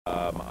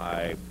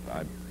I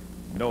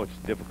know it's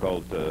a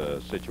difficult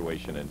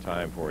situation in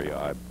time for you.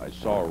 I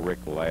saw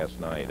Rick last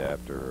night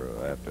after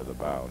the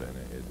bout, and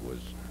it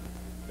was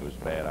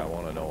bad. I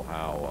want to know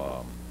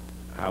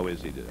how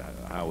is he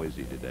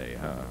today?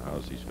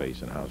 How's his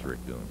face, and how's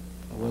Rick doing?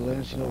 Well,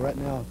 Lance, you know, right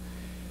now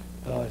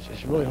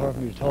it's really hard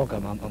for me to talk.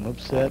 I'm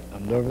upset.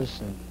 I'm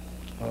nervous, and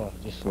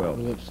just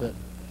really upset.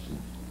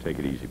 Take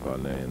it easy,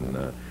 partner.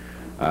 And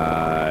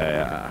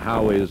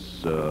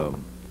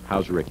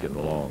how's Rick getting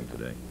along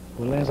today?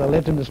 Well, Lance, I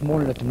left him this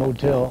morning at the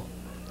motel,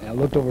 and I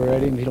looked over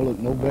at him. He don't look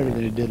no better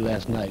than he did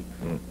last night.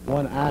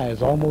 One eye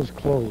is almost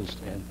closed,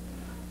 and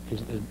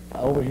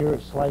over here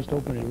it's sliced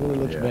open. It really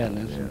looks bad,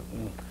 Lance. Yeah.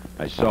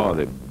 I saw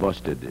they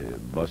busted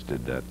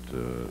that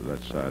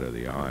side of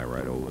the eye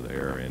right over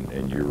there,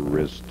 and your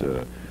wrist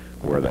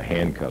where the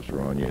handcuffs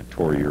were on you,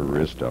 tore your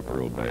wrist up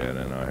real bad,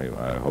 and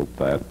I hope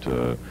that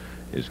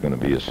is going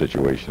to be a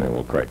situation that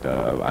will correct.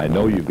 I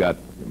know you've got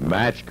a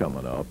match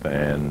coming up,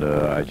 and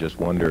I just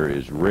wonder,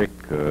 is Rick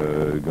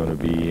going to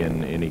be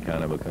in any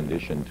kind of a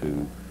condition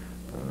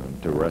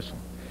to wrestle?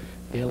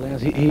 Yeah,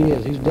 Lance, he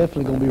is. He's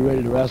definitely going to be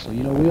ready to wrestle.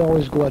 You know, we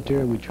always go out there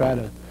and we try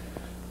to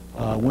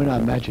win our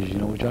matches. You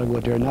know, we try to go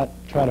out there and not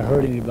try to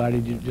hurt anybody,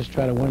 just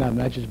try to win our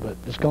matches. But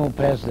it's gone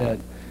past that,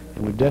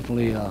 and we're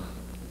definitely,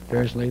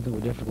 Ferris, Latham, we're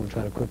definitely going to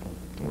try to cripple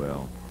him.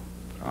 Well,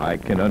 I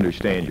can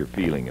understand your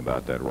feeling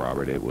about that,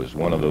 Robert. It was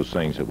one of those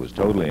things that was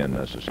totally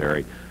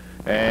unnecessary,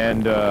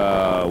 and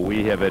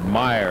we have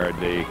admired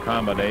the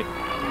combination.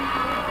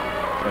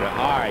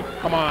 All right,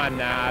 come on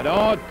now,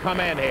 don't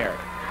come in here.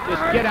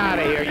 Just get out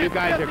of here. You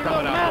guys are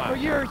coming up.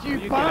 You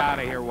get out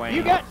of here, Wayne.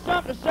 You got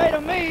something to say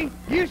to me,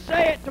 you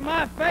say it to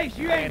my face.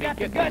 You ain't got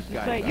the guts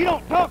to say it. You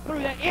don't talk through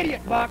that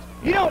idiot box.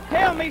 You don't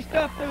tell me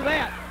stuff through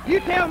that. You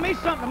tell me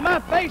something to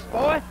my face,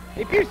 boy.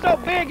 If you're so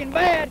big and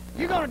bad,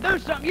 you're going to do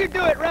something. You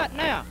do it right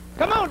now.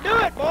 Come on, do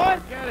it, boy.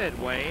 Get it,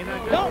 Wayne.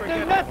 Don't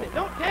do nothing.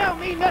 Don't tell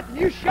me nothing.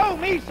 You show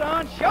me,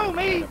 son. Show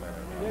me.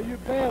 Yeah, you're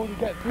bad when you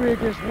got 3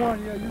 against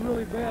 1. Yeah, you're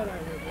really bad out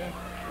here, man.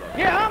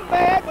 Yeah, I'm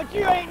bad, but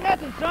you ain't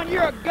nothing, son.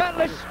 You're a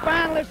gutless,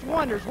 spineless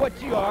wonder's what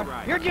you are.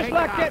 You're just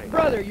like that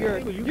brother. You're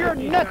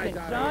nothing,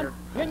 son.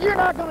 And you're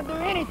not going to do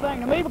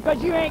anything to me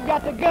because you ain't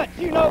got the guts.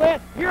 You know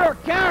that. You're a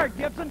coward,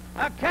 Gibson.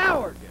 A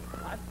coward.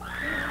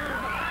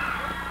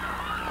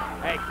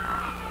 Hey.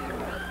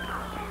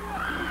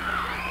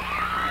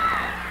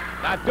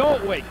 Now,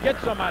 don't wait. Get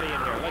somebody in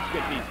here. Let's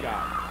get these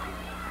guys.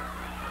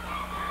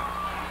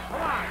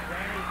 Come on,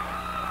 Danny.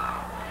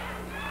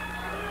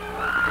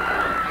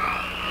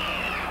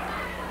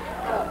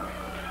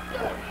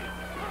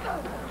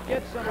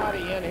 Get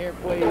somebody in here,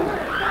 please.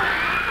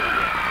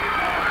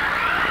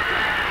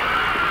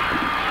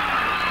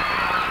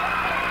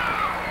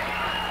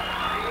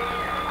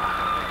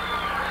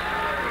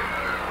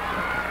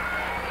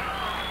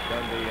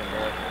 Dundee and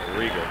Norton,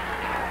 Regal.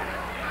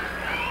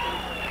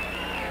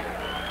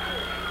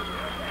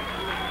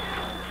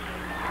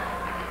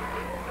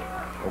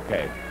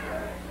 Okay.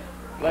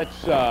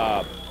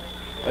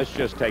 Let's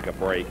just take a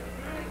break,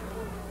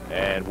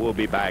 and we'll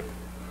be back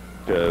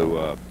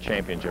to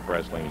championship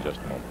wrestling in just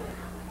a moment.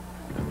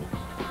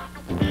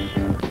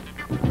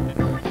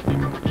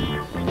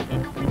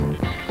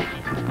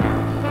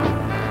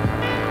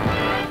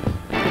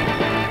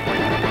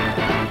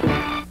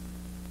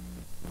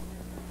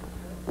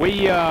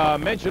 We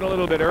mentioned a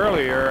little bit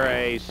earlier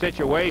a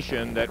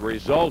situation that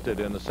resulted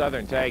in the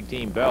Southern Tag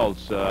Team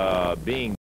belts being